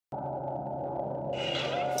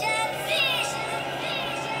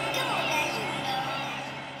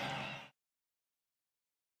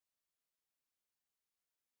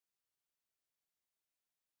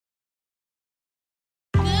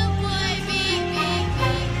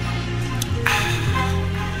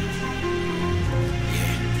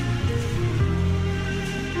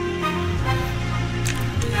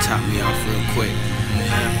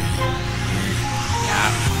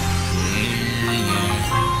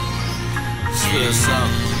feel so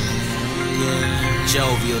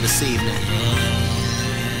jovial this evening.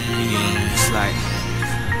 It's like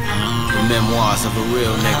the memoirs of a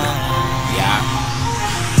real nigga. Yeah.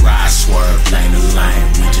 Ride, swerve, lane to lane,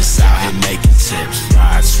 we just out here making tips.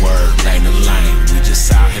 Ride, swerve, lane to lane, we just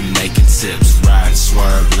out here making tips. Ride,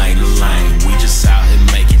 swerve, lane to lane, we just out here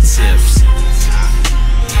making tips.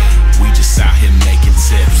 We just out here making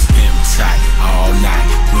tips. Pimp tight all night,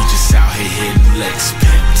 we just out here hitting licks.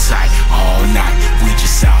 Pimp tight all night, we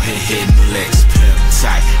just out here hitting licks. Pimp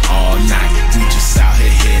tight all night, we just out here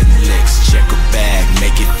hitting licks. Check a bag,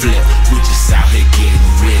 make it flip, we just out here getting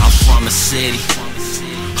rich. I'm from the city,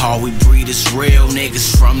 all we breed is real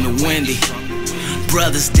niggas from the windy.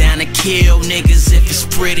 Brothers down to kill niggas if it's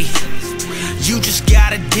pretty. You just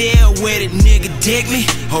gotta deal with it, nigga, dig me?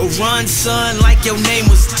 Or run, son, like your name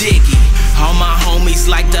was Diggy. All my homies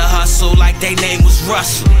like to hustle like they name was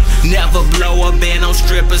Russell. Never blow a band on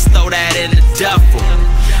strippers, throw that in the duffel.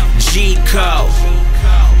 G-Code,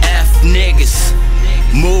 F niggas,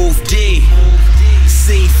 Move D,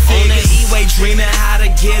 C figures. On the E-way dreaming how to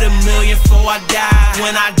get $1 million before I die.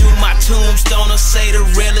 When I do my tombstone, I'll say the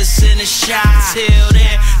realest in the shot. Till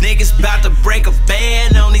then, niggas bout to break a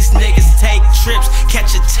band on these niggas. Take trips,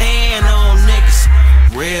 catch a tan on niggas.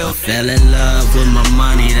 Real. I fell in love with my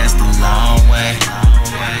money, that's the long way.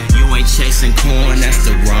 You ain't chasing coin, that's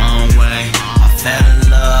the wrong way. I fell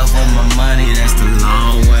in love with my money, that's the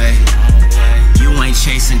long way. You ain't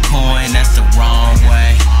chasing coin, that's the wrong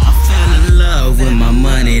way. I fell in love with my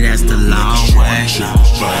money, that's the long way.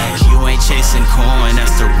 You ain't chasing coin,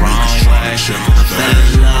 that's the wrong way. I fell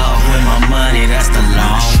in love with my money, that's the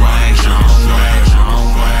long way.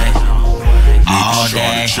 Long way. All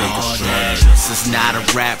day. This is not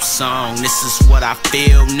a rap song, this is what I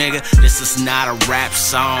feel, nigga. This is not a rap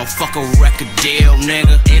song, fuck a record deal,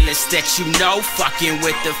 nigga. Illest that you know, fucking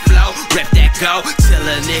with the flow. Rep that go, till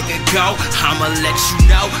a nigga go. I'ma let you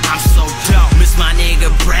know, I'm so dope. Miss my nigga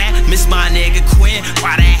Brad, miss my nigga Quinn.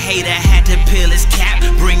 Why that hater had to peel his cap,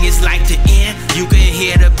 bring his life to end. You can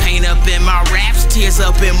hear the pain up in my raps, tears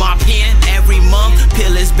up in my pen. Every month,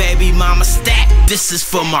 peel his baby mama stack. This is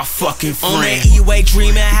for my fucking friend. On the E-way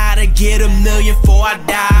dreaming how to get $1 million before I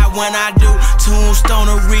die. When I do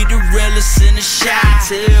tombstone, I'll read the realest in the shot.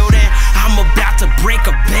 Till then, I'm about to break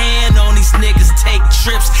a band on these niggas. Take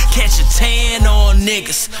trips, catch a tan on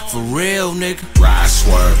niggas. For real, nigga. Ride,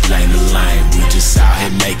 swerve, lane to lane, we just out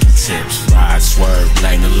here making tips. Ride, swerve,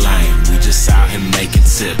 lane to lane, we just out here making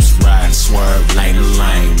tips. Ride, swerve, lane to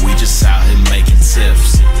lane, we just out here making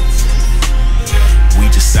tips. We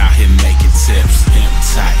just out here making tips. Pimp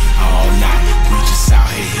tight